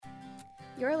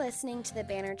You're listening to the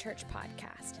Banner Church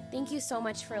podcast. Thank you so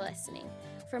much for listening.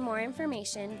 For more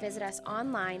information, visit us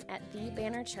online at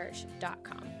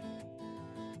thebannerchurch.com.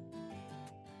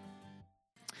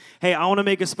 Hey, I want to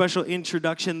make a special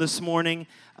introduction this morning.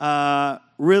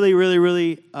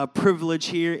 Really a privilege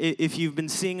here. If you've been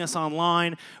seeing us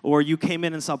online or you came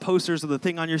in and saw posters or the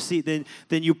thing on your seat, then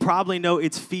you probably know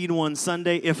it's Feed One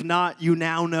Sunday. If not, you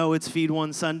now know it's Feed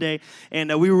One Sunday.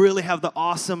 And we really have the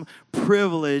awesome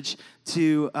privilege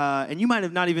to, and you might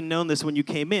have not even known this when you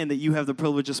came in, that you have the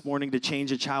privilege this morning to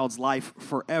change a child's life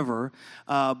forever.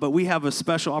 But we have a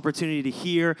special opportunity to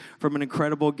hear from an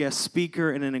incredible guest speaker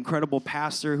and an incredible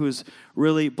pastor who's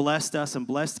really blessed us and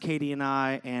blessed Katie and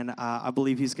I. And I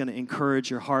believe he's going to encourage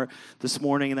your heart this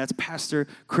morning. And that's Pastor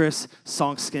Chris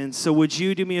Songskin. So would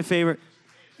you do me a favor?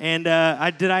 And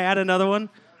did I add another one?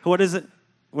 What is it?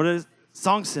 What is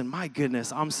Songskin? My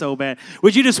goodness, I'm so bad.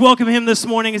 Would you just welcome him this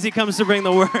morning as he comes to bring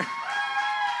the word?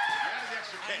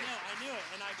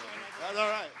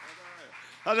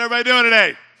 How's everybody doing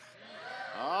today?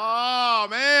 Oh,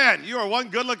 man, you are one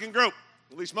good-looking group,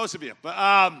 at least most of you.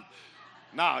 But,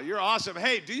 no, you're awesome.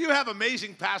 Hey, do you have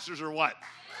amazing pastors or what?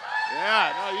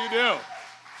 Yeah, no, you do.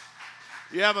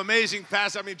 You have amazing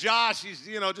pastors. I mean, Josh, he's,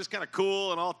 just kind of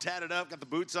cool and all tatted up, got the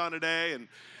boots on today. And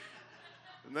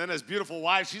then his beautiful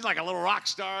wife, she's like a little rock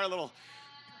star, a little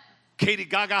Katie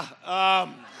Gaga.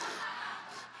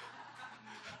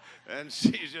 And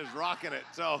she's just rocking it.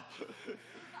 So...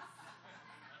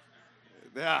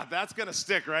 yeah, that's going to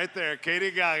stick right there.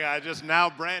 Katie Gaga. I just now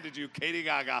branded you Katie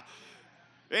Gaga.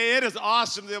 Hey, it is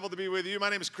awesome to be able to be with you. My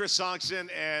name is Chris Songskin,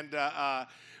 and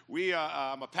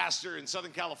I'm a pastor in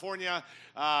Southern California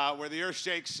where the earth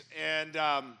shakes. And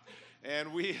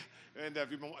if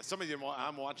some of you,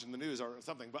 I'm watching the news or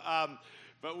something.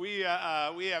 But we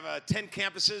have 10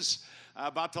 campuses,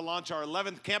 about to launch our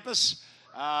 11th campus.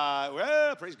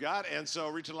 Well, praise God. And so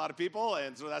reaching a lot of people,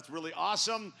 and so that's really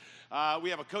awesome. We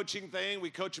have a coaching thing. We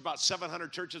coach about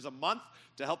 700 churches a month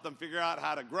to help them figure out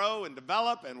how to grow and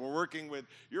develop, and we're working with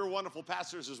your wonderful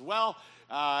pastors as well,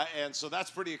 and so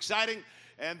that's pretty exciting.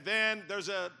 And then there's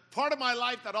a part of my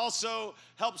life that also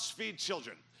helps feed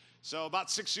children. So about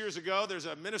 6 years ago, there's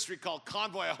a ministry called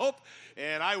Convoy of Hope,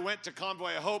 and I went to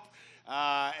Convoy of Hope,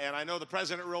 and I know the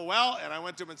president real well, and I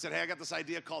went to him and said, hey, I got this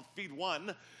idea called Feed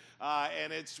One.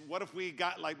 And it's, what if we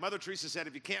got, like Mother Teresa said,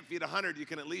 if you can't feed 100, you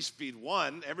can at least feed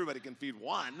one. Everybody can feed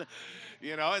one,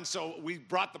 And so we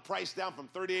brought the price down from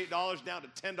 $38 down to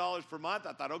 $10 per month.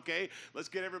 I thought, okay, let's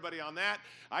get everybody on that.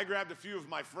 I grabbed a few of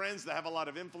my friends that have a lot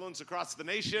of influence across the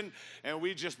nation, and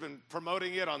we've just been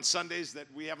promoting it on Sundays that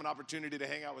we have an opportunity to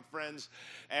hang out with friends.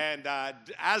 And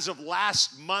as of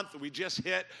last month, we just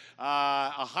hit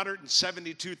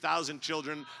 172,000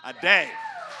 children a day,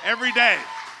 every day.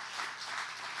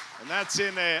 And that's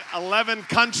in 11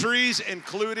 countries,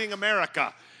 including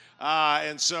America.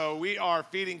 And so we are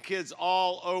feeding kids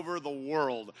all over the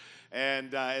world.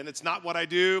 And it's not what I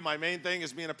do. My main thing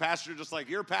is being a pastor, just like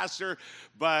your pastor.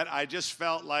 But I just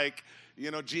felt like,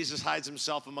 Jesus hides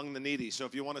himself among the needy. So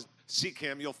if you want to seek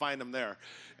him, you'll find him there.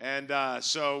 And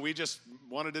so we just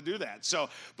wanted to do that.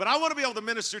 But I want to be able to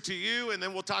minister to you, and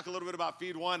then we'll talk a little bit about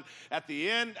Feed One at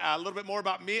the end. A little bit more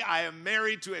about me. I am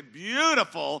married to a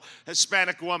beautiful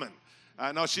Hispanic woman.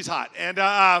 No, she's hot.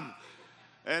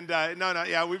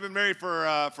 We've been married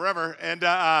for forever.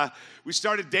 And we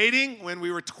started dating when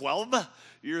we were 12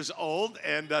 years old.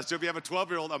 And so if you have a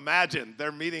 12-year-old, imagine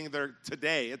they're meeting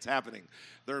today. It's happening.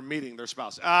 They're meeting their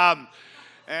spouse.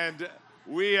 And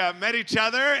we met each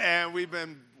other, and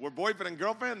we're boyfriend and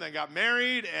girlfriend, then got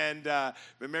married, and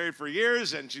been married for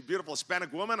years, and she's a beautiful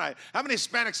Hispanic woman. How many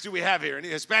Hispanics do we have here? Any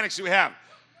Hispanics do we have?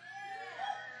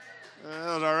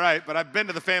 That was all right, but I've been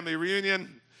to the family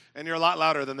reunion, and you're a lot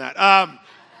louder than that.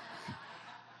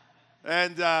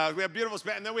 And we have beautiful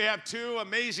Hispanic, and then we have two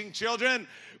amazing children.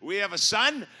 We have a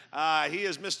son. He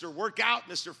is Mr. Workout,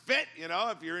 Mr. Fit.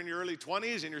 If you're in your early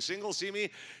 20s and you're single, see me.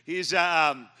 He's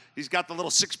got the little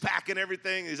six-pack and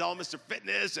everything. He's all Mr.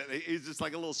 Fitness, and he's just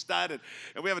like a little stud.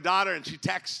 And we have a daughter, and she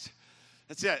texts.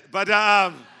 That's it. But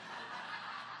no,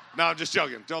 I'm just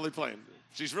joking. Totally playing.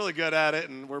 She's really good at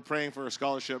it, and we're praying for a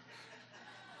scholarship.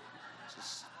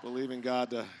 Just believing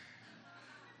God to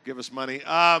give us money.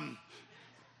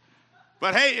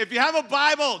 But hey, if you have a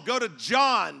Bible, go to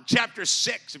John chapter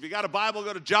 6. If you got a Bible,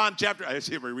 go to John chapter. I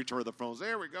see everybody reach for the phones.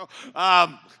 There we go.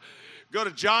 Go to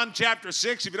John chapter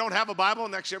 6. If you don't have a Bible,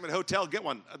 next year I'm at a hotel, get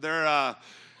one. They're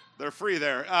free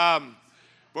there. But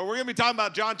we're going to be talking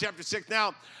about John chapter 6.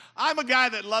 Now, I'm a guy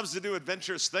that loves to do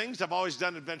adventurous things. I've always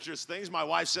done adventurous things. My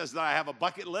wife says that I have a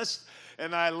bucket list.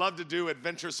 and I love to do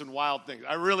adventurous and wild things.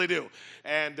 I really do.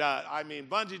 And I mean,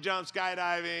 bungee jump,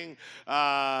 skydiving,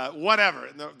 whatever.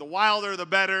 And the wilder, the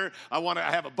better.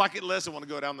 I have a bucket list. I want to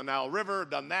go down the Nile River.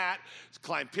 I've done that.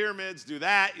 Climb pyramids, do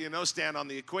that. Stand on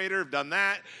the equator. I've done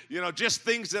that. Just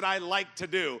things that I like to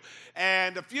do.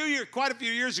 And quite a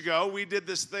few years ago, we did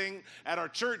this thing at our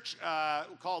church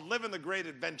called Living the Great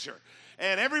Adventure.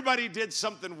 And everybody did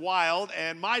something wild,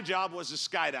 and my job was to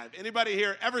skydive. Anybody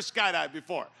here ever skydived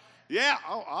before? Yeah,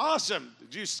 oh, awesome.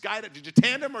 Did you skydive? Did you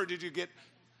tandem, or did you get,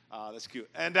 that's cute.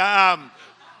 And, no, I'm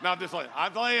just playing.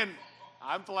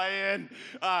 I'm playing.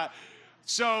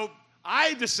 So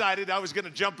I decided I was going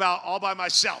to jump out all by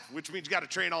myself, which means you got to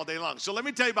train all day long. So let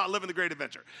me tell you about Living the Great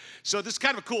Adventure. So this is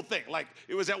kind of a cool thing. Like,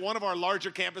 it was at one of our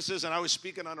larger campuses, and I was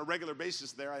speaking on a regular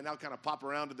basis there. I now kind of pop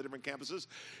around to the different campuses.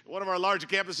 One of our larger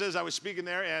campuses, I was speaking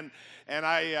there, and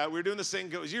we were doing this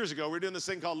thing. It was years ago. We were doing this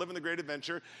thing called Living the Great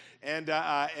Adventure, and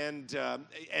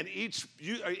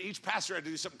each pastor had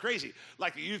to do something crazy.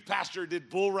 Like the youth pastor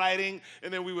did bull riding,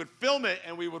 and then we would film it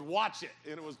and we would watch it,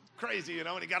 and it was crazy, and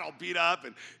he got all beat up,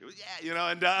 and it was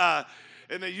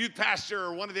and the youth pastor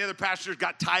or one of the other pastors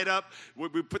got tied up.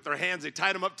 We put their hands, they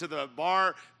tied him up to the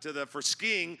bar for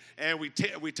skiing, and we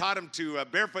taught him to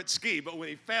barefoot ski. But when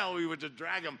he fell, we would just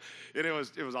drag him, and it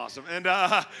was awesome. And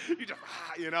and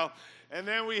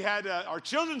then we had our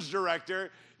children's director.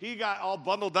 He got all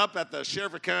bundled up at the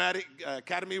Sheriff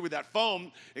Academy with that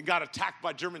foam and got attacked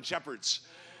by German Shepherds,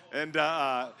 and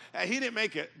he didn't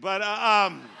make it, but.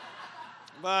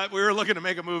 But we were looking to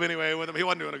make a move anyway with him. He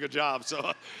wasn't doing a good job,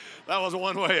 so that was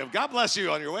one way of God bless you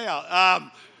on your way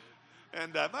out.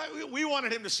 But we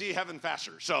wanted him to see heaven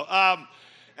faster. So,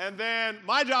 and then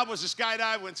my job was to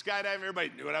skydive. When skydiving, everybody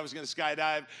knew it. I was going to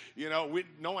skydive.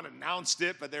 No one announced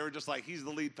it, but they were just like, he's the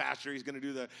lead pastor. He's going to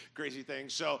do the crazy thing.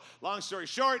 So, long story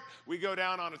short, we go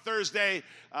down on a Thursday,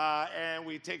 and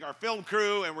we take our film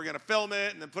crew, and we're going to film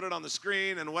it and then put it on the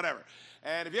screen and whatever.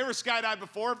 And if you ever skydived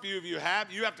before, a few of you have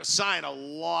to sign a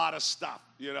lot of stuff,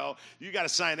 You got to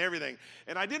sign everything.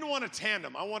 And I didn't want to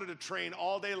tandem. I wanted to train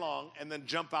all day long and then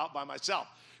jump out by myself.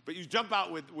 But you jump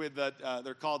out with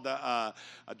they're called the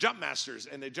jump masters,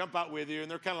 and they jump out with you,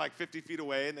 and they're kind of like 50 feet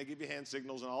away, and they give you hand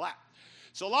signals and all that.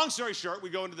 So long story short,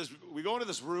 we go into this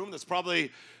room that's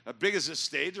probably as big as this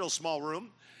stage, a little small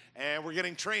room. And we're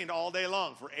getting trained all day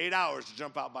long for 8 hours to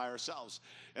jump out by ourselves.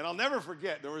 And I'll never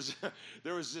forget, there was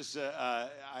this,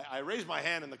 I raised my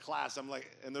hand in the class. I'm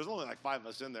like, and there's only like 5 of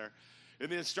us in there. And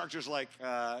the instructor's like,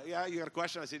 yeah, you got a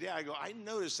question? I said, yeah. I go, I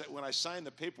noticed that when I signed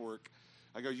the paperwork,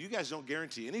 I go, you guys don't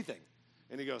guarantee anything.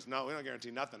 And he goes, no, we don't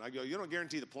guarantee nothing. I go, you don't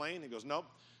guarantee the plane? He goes, nope.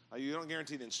 You don't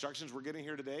guarantee the instructions we're getting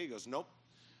here today? He goes, nope.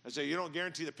 I say, you don't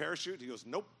guarantee the parachute? He goes,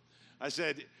 nope. I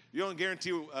said, you don't guarantee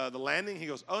the landing? He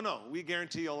goes, oh, no, we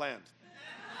guarantee you'll land.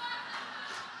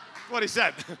 That's what he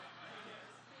said.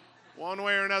 One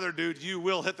way or another, dude, you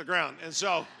will hit the ground. And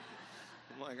so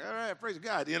I'm like, all right, praise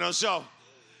God. So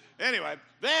anyway,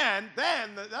 then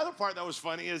the other part that was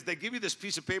funny is they give you this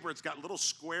piece of paper. It's got little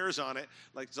squares on it,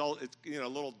 like it's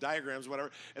little diagrams, whatever.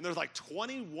 And there's like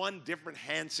 21 different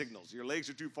hand signals. Your legs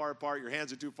are too far apart. Your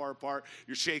hands are too far apart.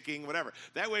 You're shaking, whatever.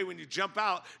 That way, when you jump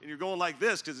out and you're going like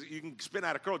this, because you can spin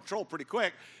out of control pretty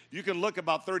quick, you can look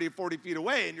about 30 or 40 feet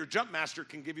away, and your jump master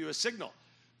can give you a signal.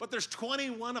 But there's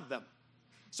 21 of them.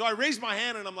 So I raised my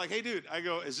hand, and I'm like, hey, dude, I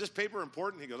go, is this paper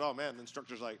important? He goes, oh, man. The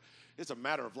instructor's like, it's a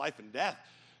matter of life and death.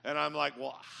 And I'm like,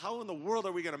 well, how in the world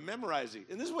are we going to memorize it?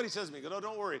 And this is what he says to me. He goes, no,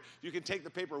 don't worry. You can take the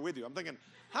paper with you. I'm thinking,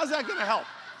 how's that going to help?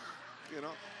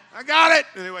 I got it.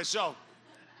 Anyway, so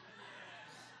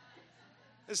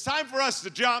it's time for us to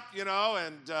jump,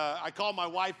 and I called my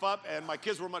wife up, and my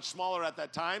kids were much smaller at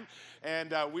that time.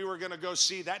 And we were going to go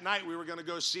see, that night, we were going to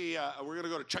go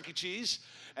to Chuck E. Cheese.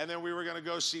 And then we were going to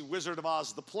go see Wizard of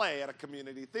Oz, the play, at a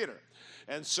community theater.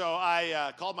 And so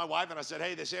I called my wife, and I said,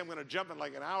 hey, they say I'm going to jump in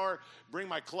like an hour, bring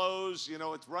my clothes,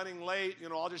 it's running late,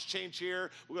 I'll just change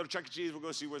here. We'll go to Chuck E. Cheese, we'll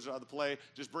go see Wizard of Oz, the play.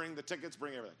 Just bring the tickets,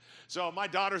 bring everything. So my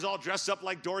daughter's all dressed up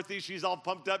like Dorothy. She's all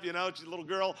pumped up, she's a little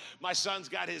girl. My son's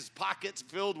got his pockets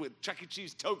filled with Chuck E.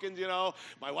 Cheese tokens,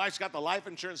 My wife's got the life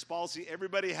insurance policy.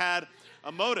 Everybody had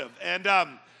a motive. And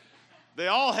they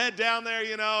all head down there,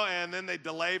 and then they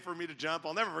delay for me to jump.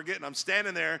 I'll never forget, and I'm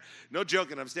standing there, no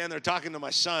joking, I'm standing there talking to my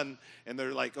son, and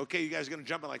they're like, okay, you guys are going to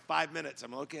jump in like 5 minutes.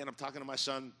 I'm like, okay, and I'm talking to my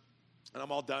son, and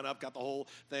I'm all done up, got the whole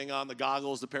thing on, the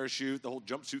goggles, the parachute, the whole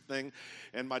jumpsuit thing,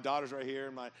 and my daughter's right here,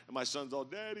 and my son's all,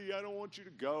 Daddy, I don't want you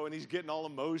to go, and he's getting all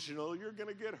emotional. You're going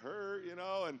to get hurt,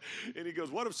 and he goes,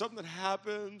 what if something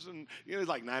happens? And he's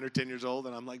like 9 or 10 years old,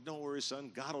 and I'm like, don't worry,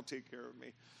 son, God will take care of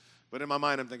me. But in my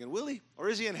mind, I'm thinking, will he? Or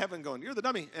is he in heaven going, you're the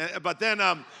dummy? But then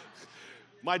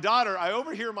My daughter, I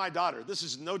overhear my daughter. This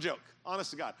is no joke,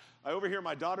 honest to God. I overhear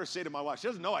my daughter say to my wife, she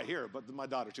doesn't know I hear it, but my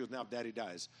daughter, she goes, now if Daddy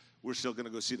dies, we're still going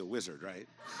to go see the wizard, right?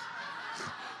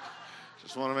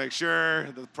 Just want to make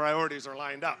sure the priorities are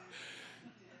lined up.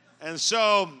 And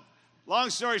so,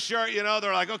 long story short,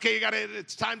 they're like, okay,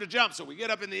 it's time to jump. So we get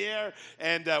up in the air,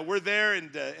 and we're there, and,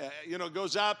 it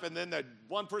goes up, and then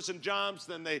one person jumps,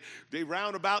 then they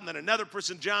round about, and then another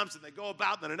person jumps, and they go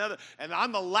about, and then another, and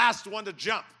I'm the last one to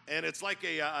jump. And it's like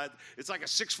a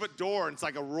 6-foot door, and it's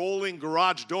like a rolling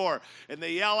garage door. And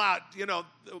they yell out, a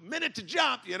minute to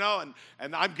jump,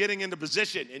 and I'm getting into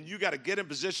position. And you got to get in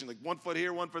position, like 1 foot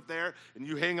here, 1 foot there, and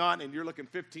you hang on, and you're looking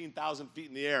 15,000 feet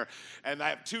in the air. And I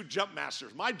have 2 jump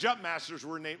masters. My jump masters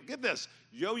were named, get this,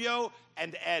 Yo-Yo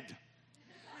and Ed.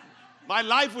 My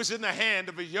life was in the hand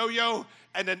of a Yo-Yo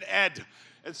and an Ed.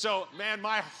 And so, man,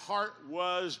 my heart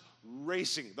was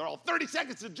racing. They're all 30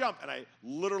 seconds to jump, and I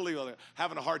literally was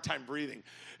having a hard time breathing.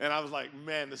 And I was like,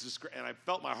 man, this is great. And I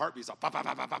felt my heartbeat. So, bah, bah,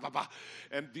 bah, bah, bah, bah, bah.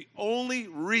 And the only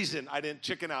reason I didn't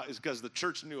chicken out is because the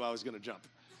church knew I was going to jump.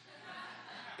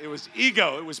 It was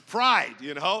ego. It was pride,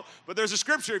 But there's a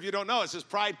scripture, if you don't know, it says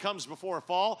pride comes before a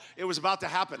fall. It was about to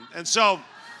happen. And so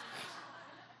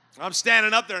I'm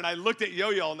standing up there, and I looked at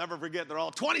Yo-Yo. I'll never forget. They're all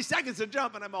 20 seconds to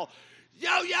jump, and I'm all,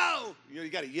 Yo-Yo. You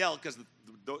got to yell because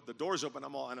the door's open.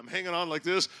 And I'm hanging on like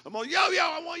this. I'm all, Yo-Yo,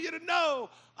 I want you to know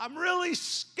I'm really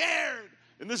scared.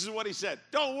 And this is what he said.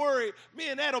 Don't worry. Me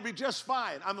and Ed will be just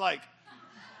fine. I'm like,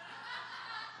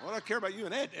 well, I don't care about you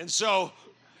and Ed. And so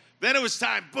then it was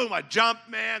time. Boom, I jumped,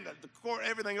 man. The court,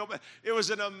 everything open. It was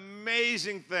an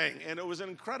amazing thing, and it was an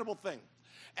incredible thing.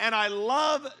 And I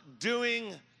love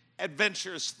doing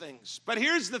adventurous things. But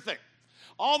here's the thing.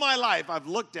 All my life, I've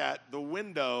looked at the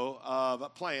window of a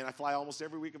plane. I fly almost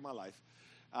every week of my life.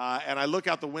 And I look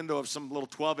out the window of some little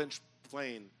 12-inch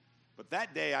plane. But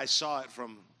that day, I saw it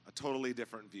from a totally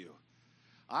different view.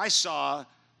 I saw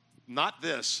not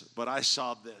this, but I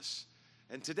saw this.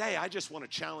 And today, I just want to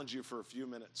challenge you for a few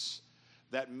minutes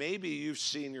that maybe you've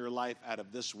seen your life out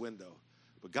of this window,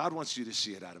 but God wants you to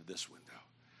see it out of this window.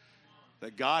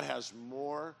 That God has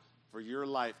more for your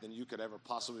life than you could ever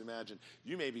possibly imagine.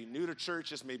 You may be new to church.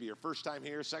 This may be your first time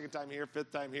here, second time here,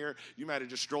 fifth time here. You might have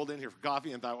just strolled in here for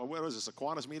coffee and thought, well, what was this, a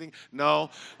Kiwanis meeting? No.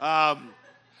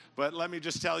 But let me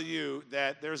just tell you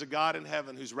that there's a God in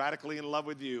heaven who's radically in love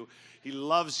with you. He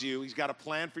loves you. He's got a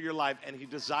plan for your life, and he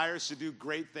desires to do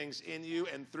great things in you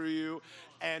and through you.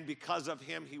 And because of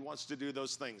him, he wants to do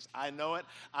those things. I know it.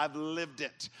 I've lived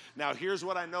it. Now, here's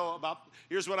what I know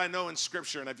in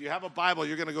Scripture. And if you have a Bible,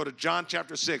 you're going to go to John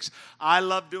chapter 6. I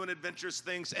love doing adventurous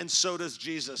things, and so does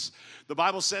Jesus. The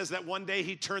Bible says that one day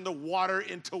he turned the water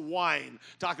into wine.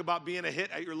 Talk about being a hit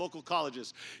at your local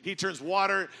colleges. He turns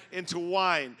water into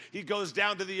wine. He goes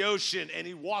down to the ocean, and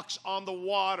he walks on the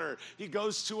water. He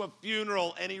goes to a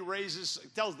funeral, and he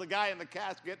tells the guy in the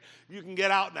casket, you can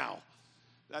get out now.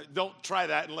 Don't try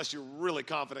that unless you're really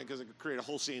confident, because it could create a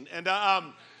whole scene. And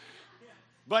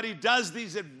but he does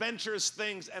these adventurous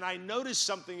things, and I noticed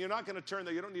something. You're not going to turn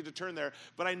there. You don't need to turn there.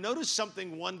 But I noticed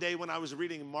something one day when I was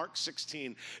reading Mark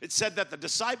 16. It said that the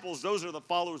disciples, those are the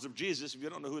followers of Jesus, if you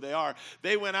don't know who they are,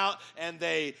 they went out and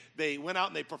they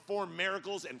performed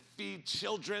miracles and feed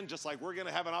children, just like we're going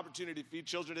to have an opportunity to feed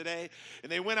children today.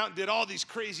 And they went out and did all these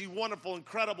crazy, wonderful,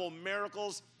 incredible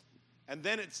miracles. And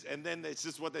then it's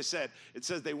just what they said. It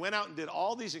says they went out and did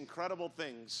all these incredible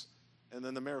things, and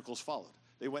then the miracles followed.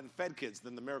 They went and fed kids,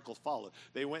 then the miracles followed.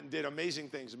 They went and did amazing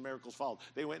things, and miracles followed.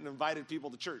 They went and invited people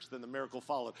to church, then the miracle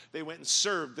followed. They went and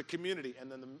served the community, and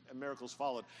then the miracles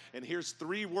followed. And here's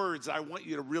 3 words I want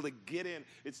you to really get in.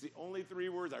 It's the only 3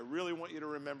 words I really want you to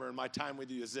remember in my time with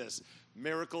you is this: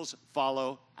 miracles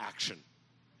follow action.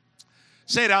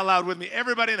 Say it out loud with me.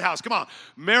 Everybody in the house, come on.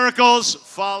 Miracles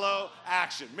follow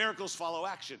action. Miracles follow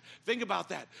action. Think about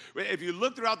that. If you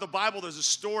look throughout the Bible, there's a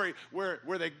story where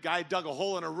the guy dug a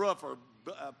hole in a roof, or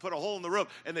put a hole in the roof,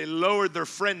 and they lowered their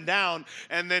friend down,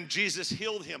 and then Jesus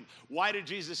healed him. Why did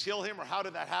Jesus heal him, or how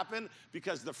did that happen?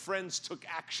 Because the friends took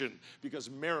action,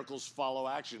 because miracles follow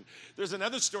action. There's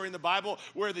another story in the Bible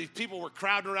where the people were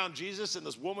crowding around Jesus, and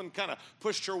this woman kind of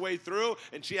pushed her way through,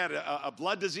 and she had a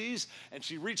blood disease, and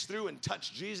she reached through and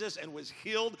touched Jesus and was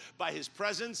healed by his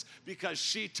presence because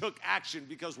she took action.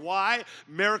 Because why?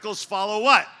 Miracles follow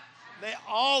what? They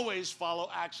always follow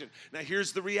action. Now,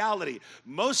 here's the reality.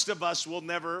 Most of us will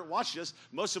never, watch this,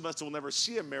 most of us will never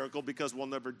see a miracle because we'll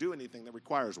never do anything that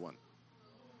requires one.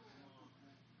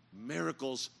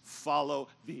 Miracles follow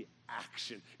the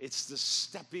action. It's the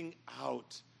stepping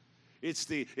out. It's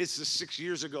the 6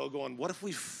 years ago going, what if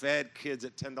we fed kids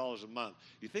at $10 a month?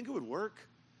 You think it would work?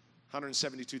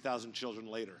 172,000 children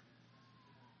later.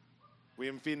 We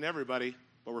haven't feeding everybody,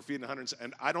 but we're feeding 100.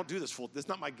 And I don't do this full. This is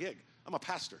not my gig. I'm a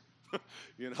pastor. But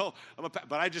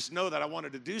I just know that I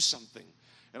wanted to do something.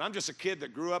 And I'm just a kid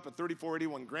that grew up at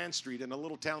 3481 Grand Street in a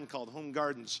little town called Home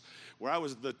Gardens, where I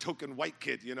was the token white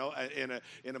kid, in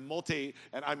a multi.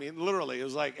 And I mean, literally, it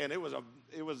was like, and it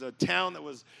was a town that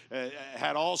was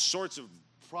had all sorts of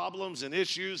problems and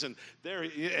issues, and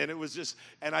it was just,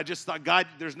 and I just thought, God,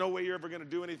 there's no way you're ever going to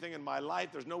do anything in my life.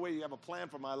 There's no way you have a plan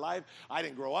for my life. I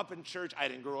didn't grow up in church. I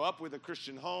didn't grow up with a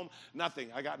Christian home. Nothing.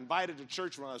 I got invited to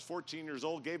church when I was 14 years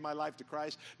old, gave my life to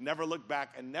Christ, never looked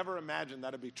back, and never imagined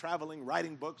that I'd be traveling,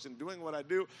 writing books, and doing what I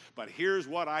do. But here's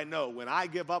what I know. When I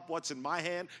give up what's in my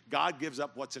hand, God gives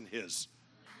up what's in his.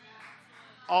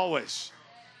 Always.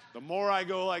 The more I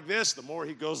go like this, the more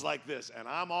he goes like this. And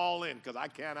I'm all in because I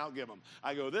can't outgive him.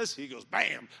 I go this, he goes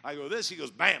bam. I go this, he goes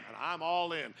bam. And I'm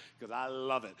all in because I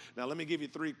love it. Now, let me give you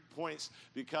 3 points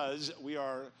because we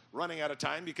are running out of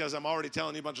time because I'm already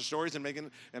telling you a bunch of stories and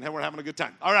we're having a good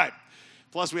time. All right.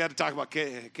 Plus, we had to talk about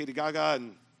Katie Gaga,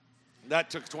 and that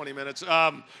took 20 minutes. She's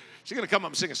going to come up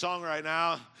and sing a song right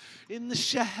now. In the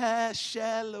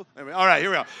shallow. Anyway, all right, here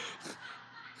we go.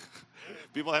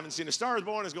 People haven't seen A Star is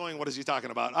Born is going, what is he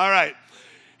talking about? All right,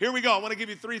 here we go. I want to give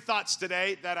you 3 thoughts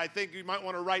today that I think you might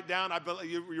want to write down.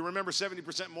 You remember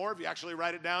 70% more if you actually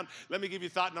write it down. Let me give you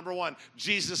thought number 1.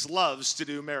 Jesus loves to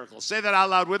do miracles. Say that out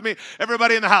loud with me.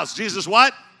 Everybody in the house. Jesus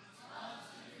what?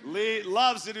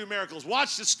 Loves to do miracles.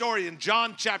 Watch the story in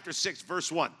John chapter 6,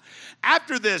 verse 1.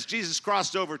 After this, Jesus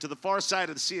crossed over to the far side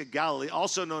of the Sea of Galilee,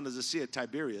 also known as the Sea of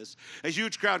Tiberias. A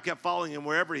huge crowd kept following him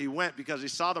wherever he went because he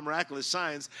saw the miraculous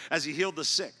signs as he healed the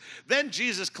sick. Then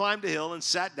Jesus climbed a hill and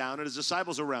sat down, and his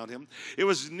disciples around him. It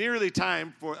was nearly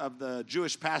time of the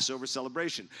Jewish Passover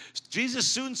celebration. Jesus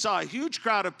soon saw a huge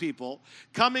crowd of people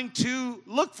coming to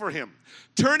look for him.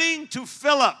 Turning to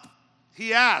Philip,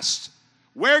 he asked,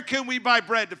 where can we buy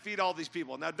bread to feed all these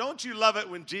people? Now, don't you love it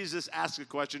when Jesus asks a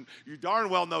question you darn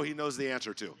well know he knows the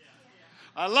answer to?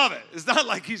 I love it. It's not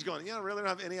like he's going, I really don't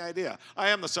have any idea. I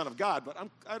am the Son of God, but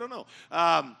I don't know.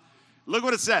 Look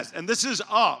what it says. And this is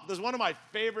one of my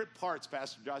favorite parts,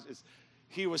 Pastor Josh, is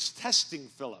he was testing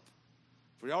Philip.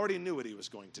 For he already knew what he was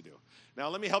going to do. Now,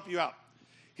 let me help you out.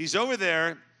 He's over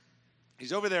there.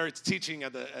 It's teaching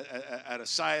at a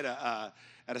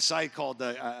site called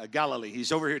Galilee.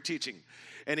 He's over here teaching.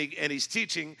 And he's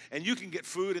teaching, and you can get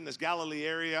food in this Galilee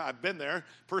area. I've been there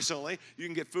personally. You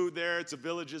can get food there. It's the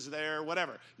villages there,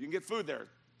 whatever. You can get food there,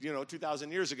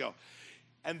 2,000 years ago.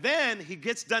 And then he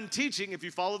gets done teaching, if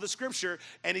you follow the scripture,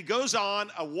 and he goes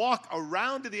on a walk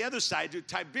around to the other side to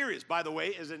Tiberias, by the way,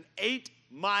 is an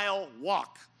 8-mile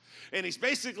walk. And he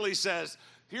basically says,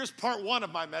 here's part 1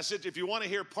 of my message. If you want to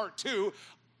hear part 2,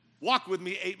 walk with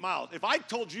me 8 miles. If I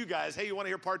told you guys, hey, you want to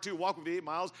hear part 2, walk with me 8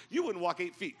 miles, you wouldn't walk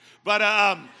 8 feet.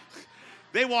 But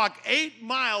they walk 8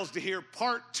 miles to hear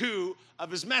part 2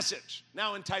 of his message.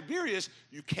 Now, in Tiberias,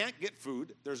 you can't get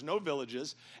food. There's no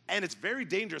villages. And it's very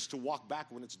dangerous to walk back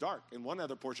when it's dark. In one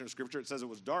other portion of Scripture, it says it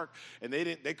was dark, and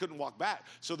they couldn't walk back.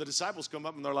 So the disciples come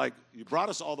up, and they're like, you brought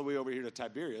us all the way over here to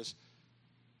Tiberias.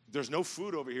 There's no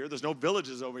food over here. There's no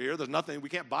villages over here. There's nothing. We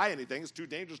can't buy anything. It's too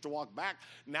dangerous to walk back.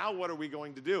 Now what are we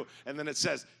going to do? And then it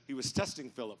says he was testing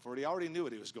Philip, for he already knew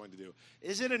what he was going to do.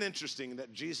 Isn't it interesting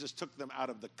that Jesus took them out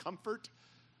of the comfort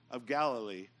of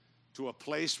Galilee to a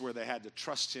place where they had to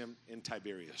trust him in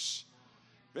Tiberias?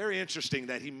 Very interesting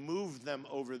that he moved them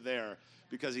over there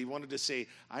because he wanted to say,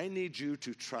 I need you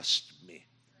to trust me.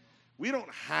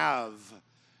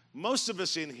 Most of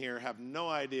us in here have no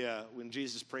idea when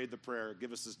Jesus prayed the prayer,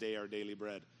 give us this day our daily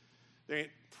bread. There ain't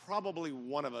probably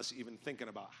one of us even thinking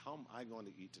about how am I going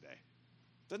to eat today.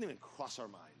 It doesn't even cross our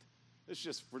mind. We're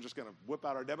just going to whip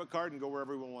out our debit card and go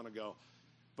wherever we want to go.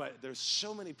 But there's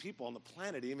so many people on the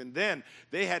planet. Even then,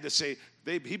 they had to say,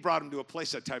 he brought them to a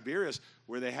place at Tiberias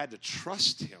where they had to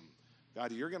trust him.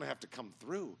 God, you're going to have to come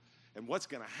through. And what's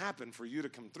going to happen for you to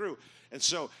come through? And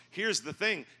so here's the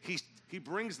thing. He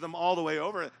brings them all the way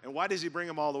over. And why does he bring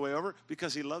them all the way over?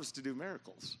 Because he loves to do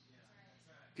miracles.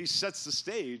 He sets the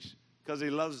stage because he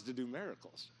loves to do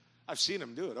miracles. I've seen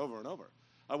him do it over and over.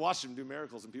 I watched him do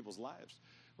miracles in people's lives.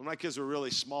 When my kids were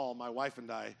really small, my wife and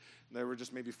I, they were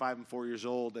just maybe 5 and 4 years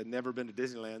old, had never been to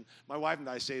Disneyland. My wife and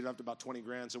I saved up to about 20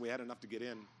 grand, so we had enough to get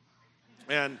in.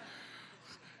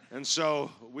 And so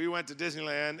we went to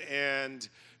Disneyland, and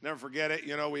never forget it.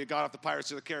 We got off the Pirates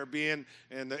of the Caribbean,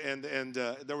 and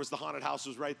there was the haunted house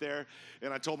was right there.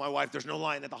 And I told my wife, "There's no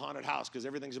line at the haunted house because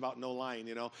everything's about no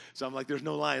line." So I'm like, "There's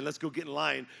no line. Let's go get in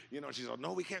line." She's like,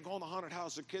 "No, we can't go in the haunted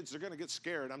house. The kids, they're gonna get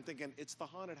scared." I'm thinking, it's the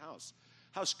haunted house.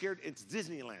 How scared? It's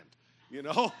Disneyland.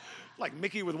 Like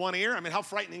Mickey with one ear. I mean, how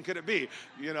frightening could it be?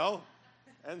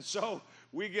 And so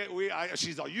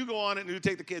she's like, you go on it and you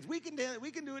take the kids. We can do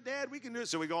it, Dad. We can do it.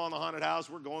 So we go on the haunted house.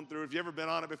 We're going through. If you've ever been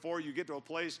on it before, you get to a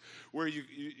place where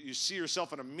you see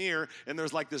yourself in a mirror, and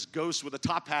there's like this ghost with a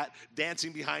top hat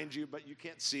dancing behind you, but you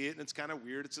can't see it, and it's kind of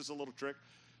weird. It's just a little trick.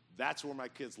 That's where my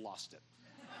kids lost it.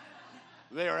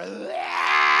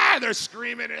 They're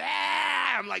screaming.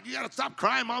 I'm like, you got to stop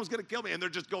crying. Mom's going to kill me. And they're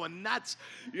just going nuts,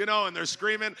 and they're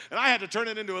screaming. And I had to turn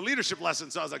it into a leadership lesson.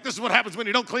 So I was like, this is what happens when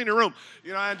you don't clean your room.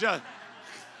 And just.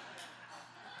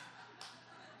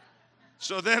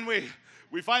 So then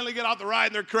we finally get out the ride,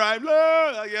 and they're crying,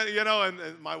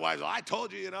 and my wife's like, I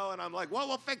told you, and I'm like, well,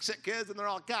 we'll fix it, kids. And they're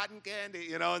all cotton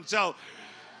candy, and so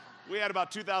we had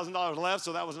about $2,000 left,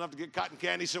 so that was enough to get cotton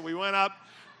candy. So we went up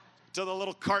to the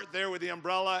little cart there with the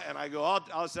umbrella, and I go,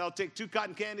 I'll take 2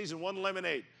 cotton candies and 1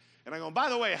 lemonade. And I go, by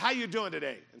the way, how you doing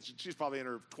today? And she's probably in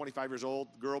her 25 years old,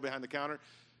 girl behind the counter.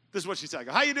 This is what she said. I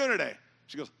go, how you doing today?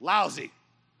 She goes, lousy.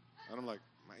 And I'm like,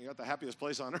 man, you're at the happiest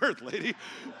place on earth, lady.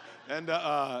 And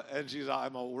she's,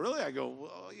 I'm all, really? I go,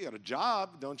 well, you got a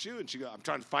job, don't you? And she goes, I'm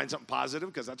trying to find something positive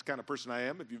because that's the kind of person I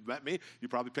am. If you've met me, you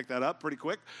probably picked that up pretty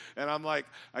quick. And I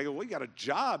go, well, you got a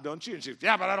job, don't you? And she goes,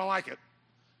 yeah, but I don't like it.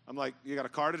 I'm like, you got a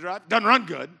car to drive? Doesn't run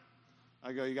good.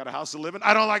 I go, you got a house to live in?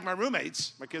 I don't like my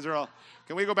roommates. My kids are all,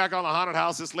 can we go back on the haunted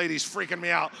house? This lady's freaking me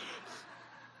out.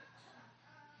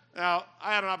 Now,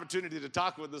 I had an opportunity to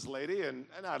talk with this lady, and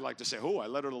I'd like to say, I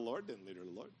led her to the Lord. Didn't lead her to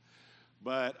the Lord.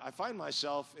 But I find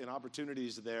myself in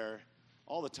opportunities there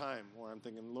all the time where I'm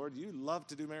thinking, Lord, you love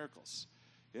to do miracles.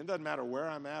 It doesn't matter where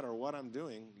I'm at or what I'm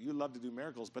doing. You love to do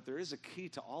miracles. But there is a key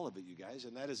to all of it, you guys,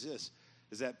 and that is this.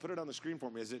 Is that, put it on the screen for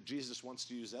me, is that Jesus wants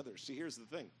to use others. See, here's the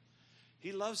thing.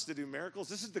 He loves to do miracles.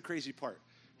 This is the crazy part.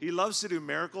 He loves to do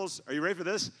miracles. Are you ready for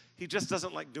this? He just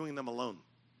doesn't like doing them alone.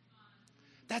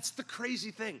 That's the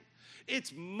crazy thing.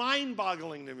 It's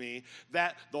mind-boggling to me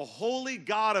that the holy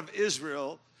God of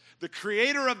Israel, the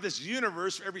creator of this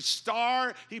universe, every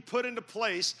star he put into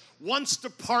place, wants to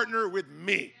partner with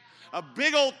me, a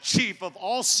big old chief of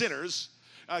all sinners,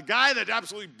 a guy that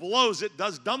absolutely blows it,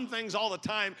 does dumb things all the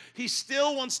time. He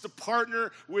still wants to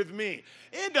partner with me.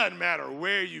 It doesn't matter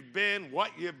where you've been,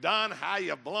 what you've done, how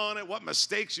you've blown it, what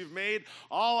mistakes you've made.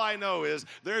 All I know is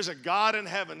there's a God in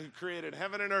heaven who created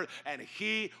heaven and earth, and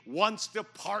he wants to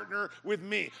partner with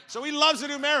me. So he loves to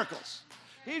do miracles.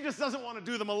 He just doesn't want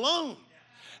to do them alone.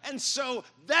 And so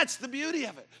that's the beauty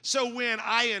of it. So when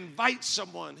I invite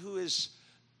someone who is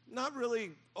not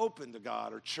really open to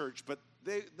God or church, but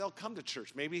they'll come to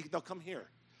church. Maybe they'll come here.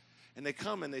 And they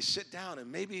come and they sit down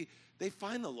and maybe they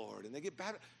find the Lord and they get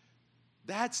better.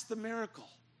 That's the miracle.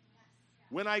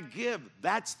 When I give,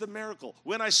 that's the miracle.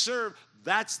 When I serve,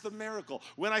 that's the miracle.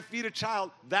 When I feed a child,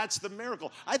 that's the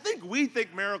miracle. I think we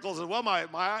think miracles is, well,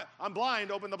 I'm blind,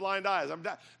 open the blind eyes.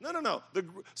 No.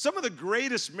 Some of the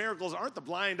greatest miracles aren't the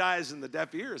blind eyes and the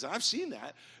deaf ears. I've seen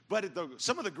that. But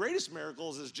some of the greatest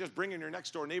miracles is just bringing your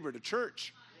next door neighbor to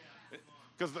church.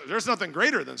 Because there's nothing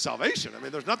greater than salvation. I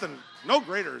mean, there's no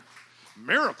greater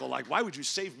miracle. Like, why would you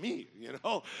save me,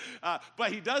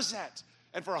 But he does that.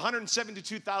 And for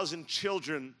 172,000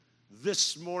 children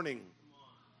this morning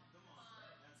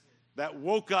that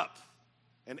woke up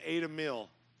and ate a meal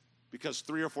because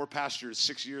 3 or 4 pastors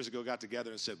 6 years ago got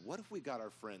together and said, what if we got our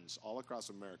friends all across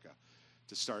America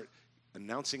to start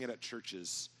announcing it at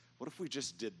churches? What if we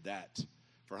just did that?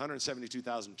 For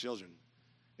 172,000 children,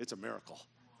 it's a miracle.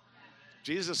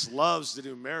 Jesus loves to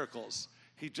do miracles.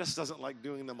 He just doesn't like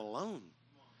doing them alone.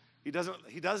 He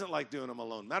doesn't like doing them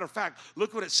alone. Matter of fact,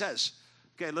 look what it says.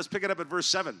 Okay, let's pick it up at verse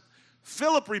 7.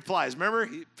 Philip replies. Remember,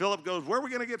 Philip goes, where are we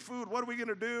going to get food? What are we going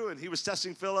to do? And he was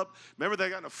testing Philip. Remember, they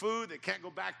got no food. They can't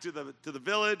go back to the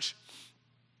village.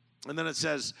 And then it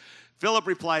says, Philip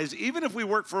replies, even if we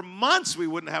worked for months, we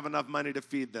wouldn't have enough money to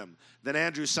feed them. Then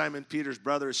Andrew, Simon Peter's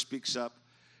brother, speaks up.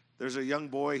 There's a young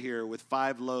boy here with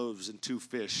 5 loaves and 2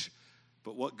 fish.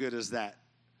 But what good is that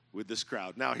with this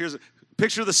crowd? Now, here's a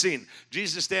picture of the scene.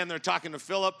 Jesus is standing there talking to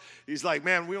Philip. He's like,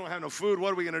 man, we don't have no food.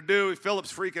 What are we going to do?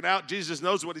 Philip's freaking out. Jesus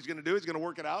knows what he's going to do. He's going to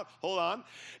work it out. Hold on.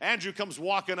 Andrew comes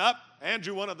walking up.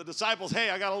 Andrew, one of the disciples, hey,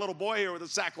 I got a little boy here with a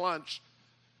sack lunch.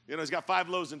 He's got 5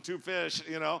 loaves and 2 fish,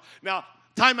 Now,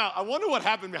 time out. I wonder what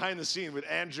happened behind the scene with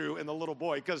Andrew and the little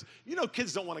boy because,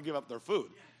 kids don't want to give up their food.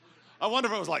 I wonder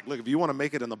if it was like, look, if you want to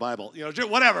make it in the Bible,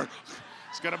 whatever.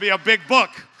 It's going to be a big book.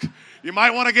 You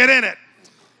might want to get in it.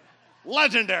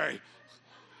 Legendary.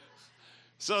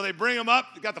 So they bring him up.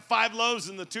 They got the 5 loaves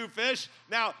and the 2 fish.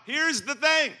 Now, here's the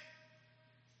thing.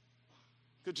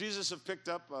 Could Jesus have picked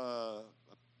up a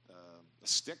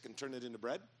stick and turned it into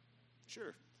bread?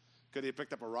 Sure. Could he have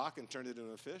picked up a rock and turned it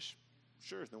into a fish?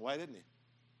 Sure. Then why didn't he?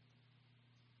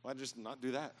 Why just not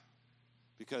do that?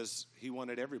 because he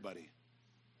wanted everybody,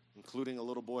 including a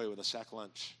little boy with a sack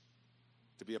lunch,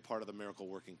 to be a part of the miracle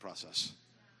working process.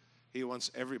 He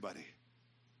wants everybody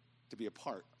to be a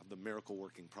part of the miracle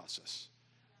working process.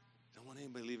 Don't want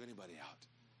anybody to leave anybody out.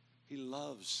 He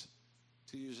loves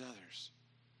to use others.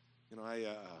 You know,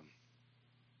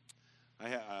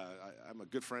 I'm a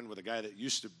good friend with a guy that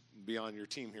used to be on your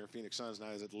team here, Phoenix Suns.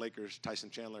 Now he's at the Lakers, Tyson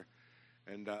Chandler.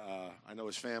 And I know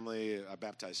his family. I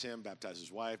baptized him, baptized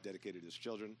his wife, dedicated his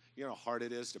children. You know how hard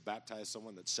it is to baptize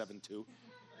someone that's 7'2"?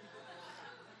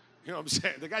 You know what I'm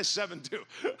saying? The guy's 7'2".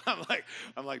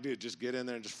 I'm like, dude, just get in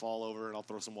there and just fall over, and I'll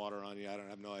throw some water on you. I don't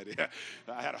have no idea.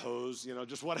 I had a hose, you know,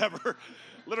 just whatever.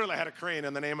 Literally, I had a crane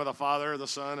in the name of the Father, the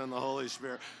Son, and the Holy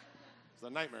Spirit. It's a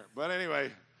nightmare. But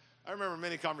anyway, I remember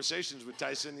many conversations with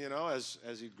Tyson, you know, as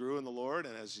he grew in the Lord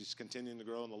and as he's continuing to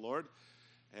grow in the Lord.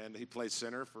 And he played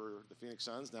center for the Phoenix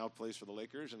Suns, now plays for the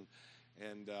Lakers.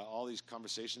 And all these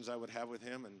conversations I would have with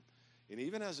him. And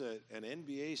even as an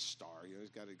NBA star, you know, he's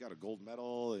got a gold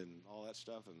medal and all that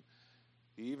stuff. And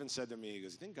he even said to me, he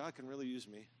goes, "You think God can really use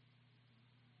me?"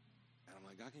 And I'm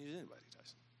like, "God can use anybody,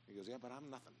 Tyson." He goes, "Yeah, but I'm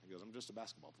nothing." He goes, "I'm just a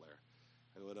basketball player."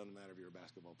 I go, "It doesn't matter if you're a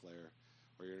basketball player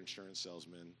or you're an insurance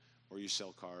salesman or you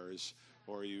sell cars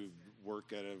or you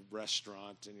work at a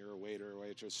restaurant and you're a waiter,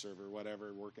 waitress, server,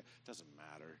 whatever. It doesn't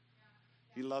matter.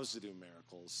 He loves to do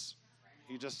miracles.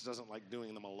 He just doesn't like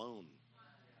doing them alone."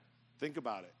 Think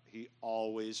about it. He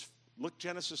always, look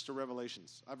Genesis to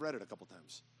Revelations. I've read it a couple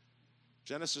times.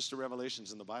 Genesis to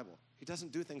Revelations in the Bible. He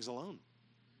doesn't do things alone,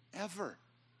 ever.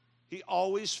 He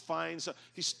always finds,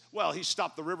 he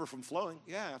stopped the river from flowing.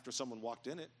 Yeah, after someone walked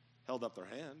in it, held up their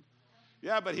hand.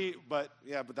 Yeah, but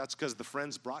that's because the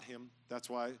friends brought him. That's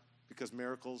why, because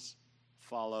miracles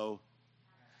follow.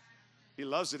 He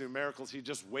loves to do miracles. He's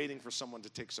just waiting for someone to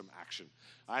take some action.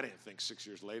 I didn't think 6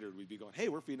 years later we'd be going, "Hey,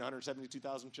 we're feeding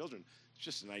 172,000 children." It's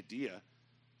just an idea.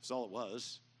 That's all it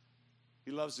was.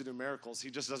 He loves to do miracles.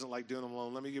 He just doesn't like doing them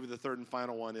alone. Let me give you the third and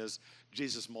final one is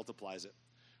Jesus multiplies it.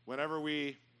 Whenever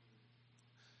we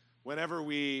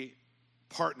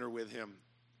partner with him,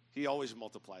 he always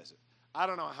multiplies it. I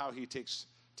don't know how he takes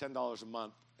 $10 a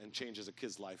month and changes a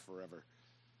kid's life forever,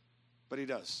 but he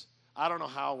does. I don't know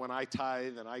how when I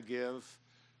tithe and I give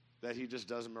that he just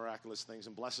does miraculous things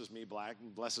and blesses me black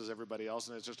and blesses everybody else,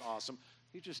 and it's just awesome.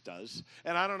 He just does.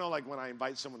 And I don't know, like when I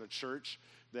invite someone to church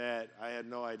that I had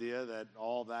no idea that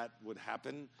all that would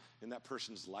happen in that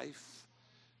person's life,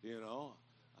 you know.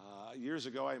 Years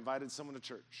ago, I invited someone to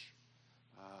church,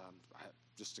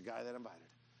 just a guy that invited.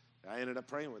 I ended up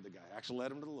praying with the guy. I actually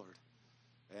led him to the Lord.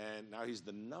 And now he's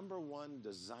the #1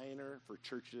 designer for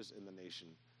churches in the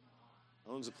nation.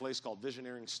 Owns a place called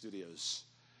Visioneering Studios.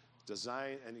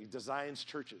 And he designs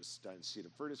churches. Done Cedar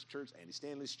Furtiss Church, Andy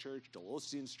Stanley's church, Joel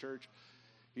Osteen's church.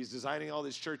 He's designing all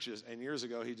these churches. And years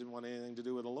ago, he didn't want anything to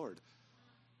do with the Lord.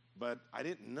 But I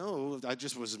didn't know. I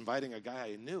just was inviting a guy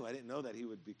I knew. I didn't know that he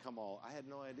would become all. I had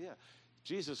no idea.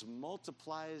 Jesus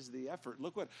multiplies the effort.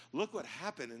 Look what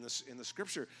happened in the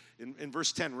scripture in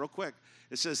verse 10 real quick.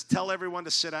 It says, "Tell everyone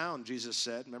to sit down," Jesus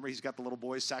said. Remember, he's got the little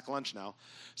boy's sack lunch now.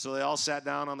 So they all sat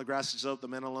down on the grassy slope. The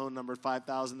men alone numbered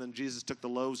 5,000. Then Jesus took the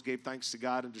loaves, gave thanks to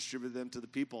God, and distributed them to the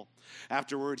people.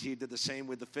 Afterward, he did the same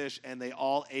with the fish, and they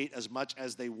all ate as much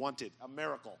as they wanted. A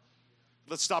miracle.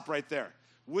 Let's stop right there.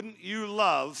 Wouldn't you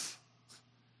love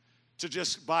to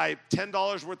just buy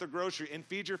 $10 worth of grocery and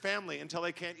feed your family until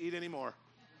they can't eat anymore?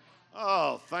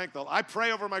 Oh, thank the Lord. I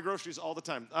pray over my groceries all the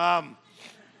time.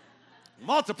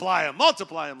 Multiply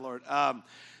them, Lord.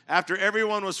 After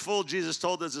everyone was full, Jesus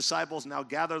told his disciples, "Now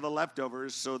gather the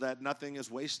leftovers so that nothing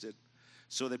is wasted."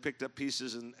 So they picked up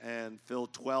pieces and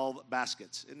filled 12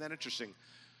 baskets. Isn't that interesting?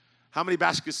 How many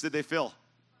baskets did they fill?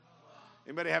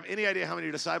 Anybody have any idea how many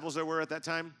disciples there were at that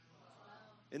time?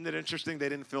 Isn't it interesting they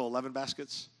didn't fill 11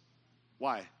 baskets?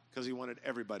 Why? Because he wanted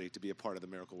everybody to be a part of the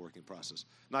miracle working process.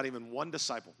 Not even one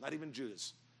disciple, not even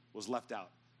Judas, was left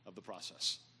out of the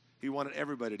process. He wanted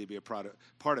everybody to be a part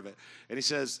of it. And he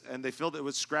says, and they filled it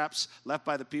with scraps left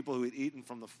by the people who had eaten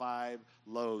from the 5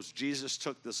 loaves. Jesus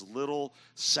took this little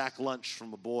sack lunch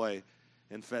from a boy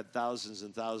and fed thousands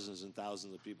and thousands and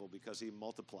thousands of people because he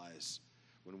multiplies.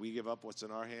 When we give up what's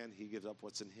in our hand, he gives up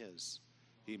what's in his.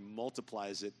 He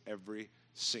multiplies it every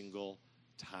single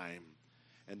time.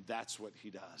 And that's what he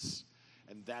does.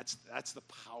 And that's the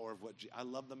power of I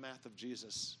love the math of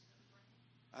Jesus.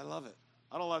 I love it.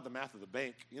 I don't love the math of the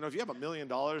bank. You know, if you have $1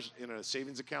 million in a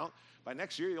savings account, by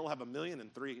next year you'll have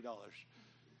 $1,003,000.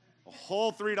 A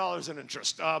whole $3 in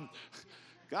interest. God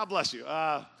bless you.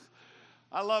 I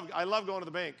love going to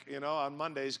the bank, you know, on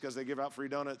Mondays because they give out free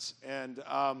donuts. And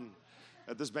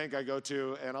at this bank I go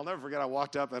to, and I'll never forget. I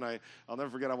walked up and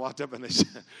they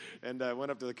said, and I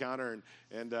went up to the counter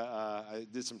and I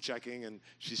did some checking, and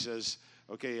she says,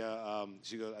 okay,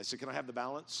 she goes, I said, can I have the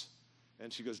balance?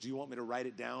 And she goes, do you want me to write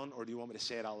it down or do you want me to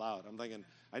say it out loud? I'm thinking,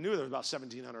 I knew there was about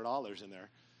 $1,700 in there.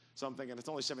 So I'm thinking, it's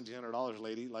only $1,700,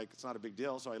 lady. Like, it's not a big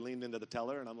deal. So I leaned into the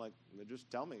teller, and I'm like, just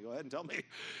tell me. Go ahead and tell me.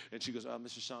 And she goes,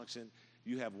 Mr. Sonksen,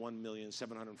 you have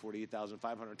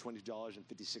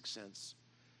 $1,748,520.56.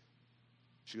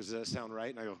 She goes, does that sound right?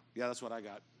 And I go, yeah, that's what I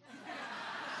got.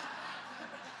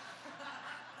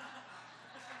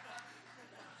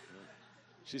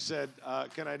 She said,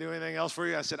 can I do anything else for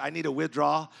you? I said, I need a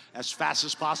withdrawal as fast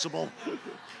as possible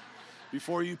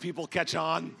before you people catch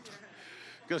on.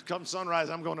 Because come sunrise,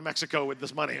 I'm going to Mexico with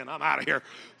this money, and I'm out of here.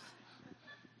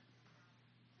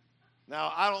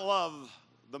 Now, I don't love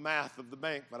the math of the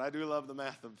bank, but I do love the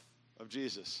math of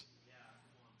Jesus.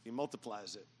 He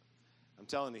multiplies it. I'm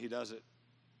telling you, he does it.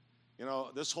 You know,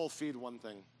 this whole Feed One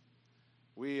thing,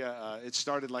 it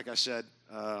started, like I said,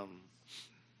 about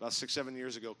 6-7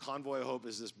 years ago. Convoy of Hope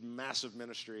is this massive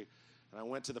ministry, and I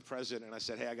went to the president, and I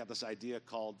said, hey, I got this idea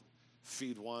called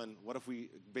Feed One. What if we,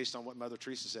 based on what Mother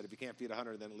Teresa said, if you can't feed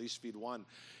 100, then at least feed one.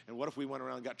 And what if we went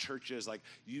around and got churches like,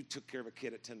 you took care of a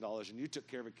kid at $10, and you took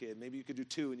care of a kid. Maybe you could do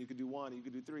 2, and you could do 1, and you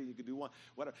could do 3, and you could do 1.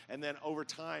 Whatever. And then over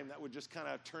time, that would just kind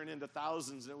of turn into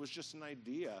thousands, and it was just an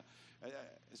idea.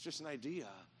 It's just an idea.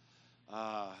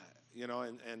 You know,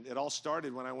 and it all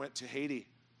started when I went to Haiti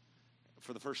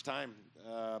for the first time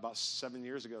about 7, 8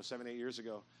 years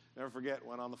ago. Never forget,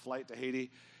 went on the flight to Haiti,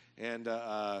 and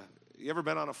you ever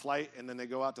been on a flight and then they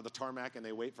go out to the tarmac and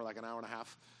they wait for like an hour and a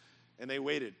half? And they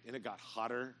waited, and it got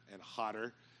hotter and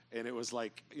hotter. And it was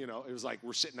like, you know, it was like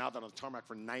we're sitting out there on the tarmac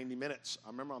for 90 minutes. I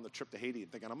remember on the trip to Haiti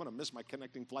thinking, I'm going to miss my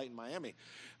connecting flight in Miami.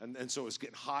 And so it was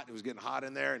getting hot. It was getting hot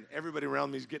in there, and everybody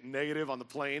around me is getting negative on the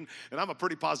plane. And I'm a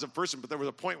pretty positive person, but there was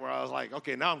a point where I was like,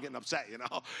 okay, now I'm getting upset, you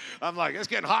know. I'm like, it's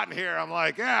getting hot in here. I'm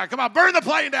like, yeah, come on, burn the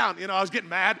plane down. You know, I was getting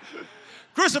mad.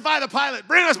 Crucify the pilot.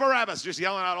 Bring us Barabbas. Just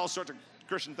yelling out all sorts of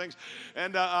Christian things.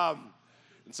 And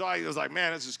so I was like,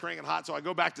 man, this is cranking hot. So I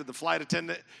go back to the flight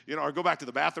attendant, you know, or go back to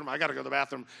the bathroom. I got to go to the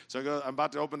bathroom. So I'm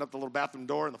about to open up the little bathroom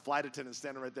door, and the flight attendant's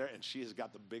standing right there, and she has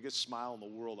got the biggest smile in the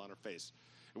world on her face.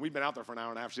 And we've been out there for an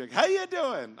hour and a half. She's like, how you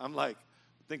doing? I'm like,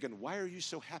 thinking, why are you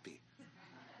so happy?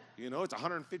 You know, it's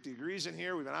 150 degrees in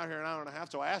here. We've been out here an hour and a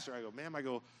half. So I asked her, I go, ma'am,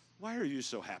 why are you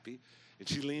so happy? And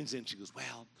she leans in. She goes,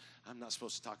 well, I'm not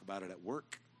supposed to talk about it at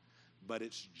work, but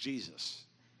it's Jesus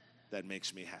that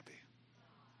makes me happy.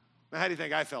 Now, how do you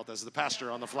think I felt as the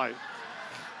pastor on the flight?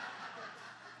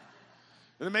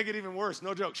 And to make it even worse,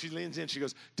 no joke, she leans in, she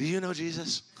goes, do you know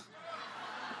Jesus?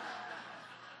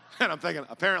 And I'm thinking,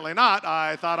 apparently not.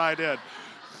 I thought I did.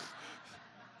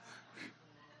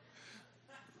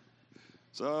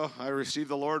 So I received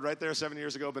the Lord right there 7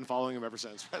 years ago, been following him ever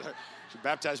since. She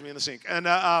baptized me in the sink. And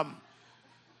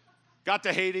got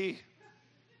to Haiti.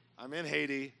 I'm in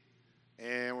Haiti.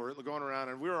 And we're going around,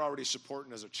 and we were already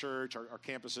supporting as a church, our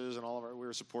campuses and all of we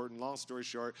were supporting. Long story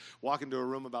short, walk into a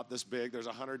room about this big. There's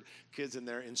 100 kids in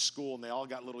there in school, and they all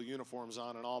got little uniforms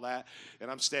on and all that.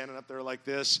 And I'm standing up there like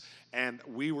this, and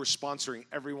we were sponsoring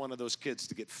every one of those kids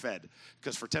to get fed.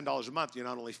 Because for $10 a month, you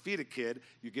not only feed a kid,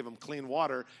 you give them clean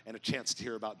water and a chance to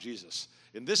hear about Jesus.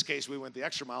 In this case, we went the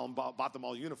extra mile and bought them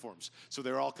all uniforms. So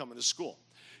they were all coming to school.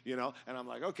 You know, and I'm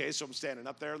like, okay, so I'm standing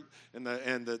up there, and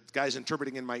the guy's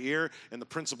interpreting in my ear, and the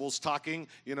principal's talking,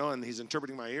 you know, and he's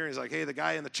interpreting my ear. He's like, hey, the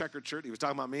guy in the checkered shirt, he was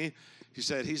talking about me. He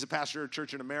said, he's a pastor of a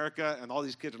church in America, and all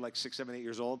these kids are like 6, 7, 8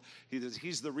 years old.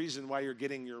 He's the reason why you're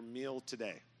getting your meal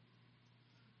today.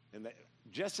 And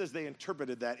just as they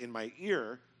interpreted that in my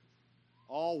ear,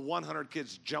 all 100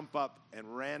 kids jump up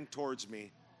and ran towards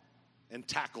me and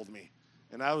tackled me.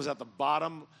 And I was at the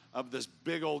bottom of this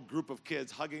big old group of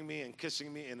kids hugging me and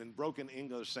kissing me and in broken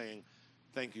English saying,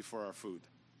 thank you for our food.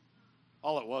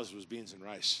 All it was beans and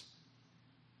rice.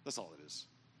 That's all it is.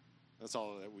 That's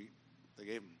all that they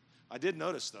gave them. I did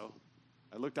notice, though,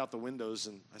 I looked out the windows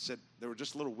and I said, there were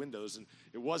just little windows, and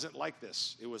it wasn't like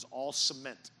this. It was all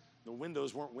cement. The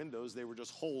windows weren't windows. They were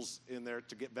just holes in there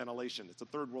to get ventilation. It's a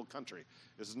third world country.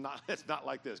 It's not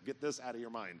like this. Get this out of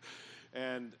your mind.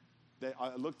 And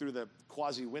I looked through the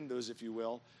quasi windows, if you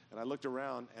will, and I looked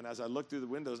around, and as I looked through the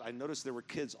windows, I noticed there were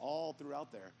kids all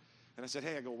throughout there. And I said,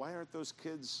 hey, why aren't those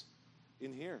kids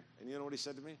in here? And you know what he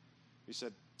said to me? He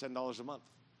said, $10 a month.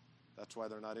 That's why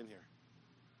they're not in here.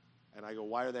 And I go,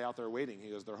 why are they out there waiting?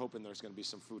 He goes, they're hoping there's going to be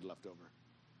some food left over.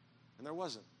 And there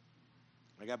wasn't.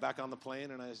 I got back on the plane,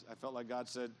 and I felt like God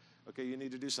said, okay, you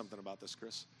need to do something about this,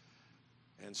 Chris.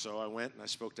 And so I went, and I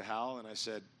spoke to Hal, and I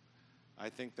said, I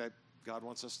think that God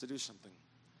wants us to do something.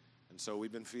 And so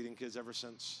we've been feeding kids ever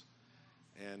since.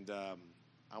 And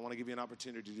I want to give you an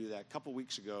opportunity to do that. A couple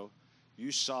weeks ago,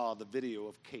 you saw the video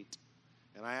of Kate.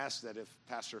 And I asked that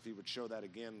Pastor, if he would show that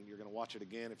again. You're going to watch it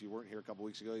again. If you weren't here a couple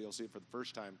weeks ago, you'll see it for the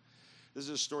first time. This is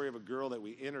a story of a girl that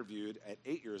we interviewed at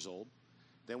 8 years old.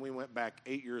 Then we went back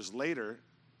 8 years later,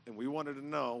 and we wanted to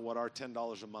know what our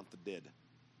 $10 a month did.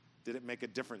 Did it make a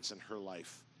difference in her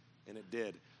life? And it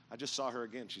did. I just saw her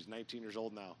again. She's 19 years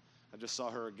old now. I just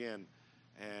saw her again,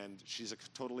 and she's a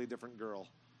totally different girl.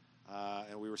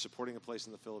 And we were supporting a place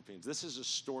in the Philippines. This is a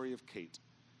story of Kate.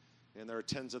 And there are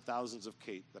tens of thousands of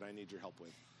Kate that I need your help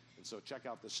with. And so check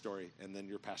out this story, and then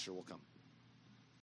your pastor will come.